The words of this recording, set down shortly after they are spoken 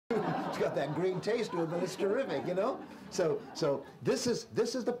got that green taste to it, but it's terrific, you know? So this is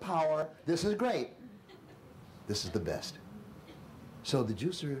the power. This is great. This is the best. So the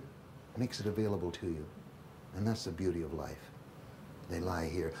juicer makes it available to you. And that's the beauty of life. They lie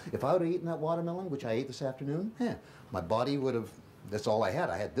here. If I would have eaten that watermelon, which I ate this afternoon, my body would have, that's all I had.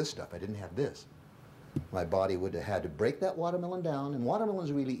 I had this stuff. I didn't have this. My body would have had to break that watermelon down, and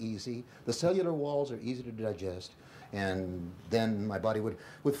watermelon's really easy. The cellular walls are easy to digest, and then my body would,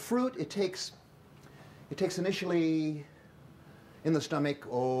 with fruit, it takes initially in the stomach,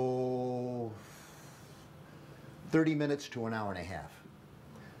 30 minutes to an hour and a half.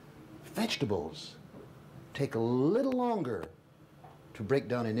 Vegetables take a little longer to break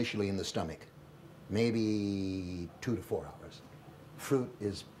down initially in the stomach, maybe 2 to 4 hours. Fruit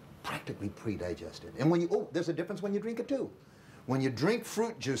is practically pre-digested. And when you, there's a difference when you drink it too. When you drink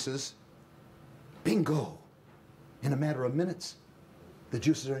fruit juices, bingo, in a matter of minutes, the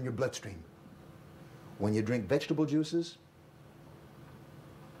juices are in your bloodstream. When you drink vegetable juices,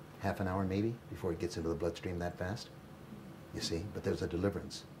 half an hour maybe before it gets into the bloodstream that fast, you see, but there's a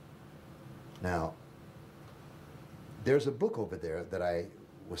deliverance. Now, there's a book over there that I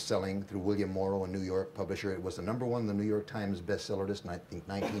was selling through William Morrow, a New York publisher. It was the #1 in the New York Times bestseller list in, I think,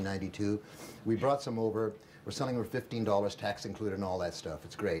 1992. We brought some over. We're selling them for $15, tax included and all that stuff.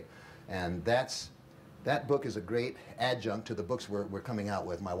 It's great. And that book is a great adjunct to the books we're coming out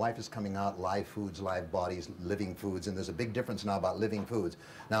with. My wife is coming out, Live Foods, Live Bodies, Living Foods, and there's a big difference now about living foods.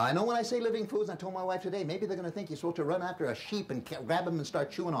 Now, I know when I say living foods, I told my wife today, maybe they're going to think you're supposed to run after a sheep and grab them and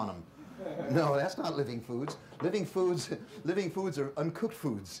start chewing on them. No, that's not living foods. Living foods are uncooked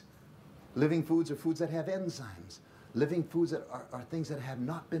foods. Living foods are foods that have enzymes. Living foods that are things that have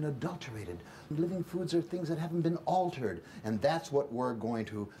not been adulterated. Living foods are things that haven't been altered. And that's what we're going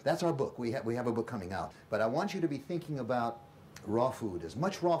to, that's our book. We have a book coming out. But I want you to be thinking about raw food, as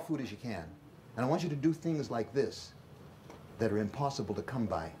much raw food as you can. And I want you to do things like this that are impossible to come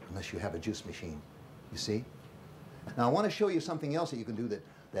by unless you have a juice machine. You see? Now I want to show you something else that you can do that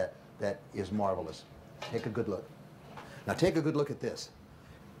is marvelous. Take a good look. Now take a good look at this.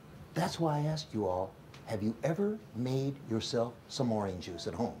 That's why I asked you all, have you ever made yourself some orange juice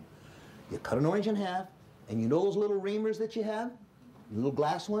at home? You cut an orange in half, and you know those little reamers that you have? Little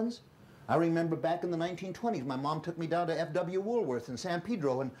glass ones? I remember back in the 1920s, my mom took me down to F.W. Woolworth in San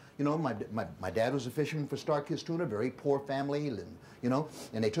Pedro, and you know, my dad was a fisherman for Starkist Tuna, very poor family, and you know,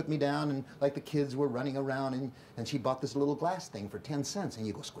 and they took me down, and like the kids were running around, and she bought this little glass thing for 10 cents, and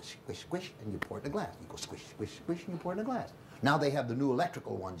you go squish, squish, squish, and you pour it in a glass. You go squish, squish, squish, and you pour it in a glass. Now they have the new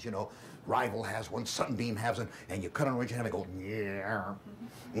electrical ones, you know. Rival has one, Sunbeam has one, and you cut an orange and it go, yeah,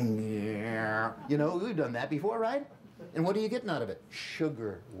 yeah. You know, we've done that before, right? And what are you getting out of it?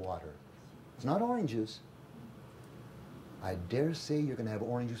 Sugar water. It's not orange juice. I dare say you're going to have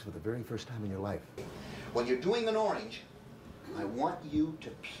orange juice for the very first time in your life. When you're doing an orange, I want you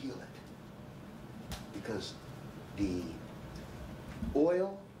to peel it, because the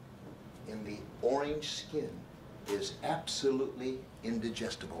oil in the orange skin is absolutely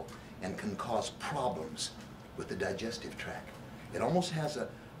indigestible and can cause problems with the digestive tract. It almost has a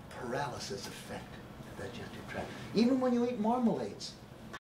paralysis effect, the digestive tract. Even when you eat marmalades,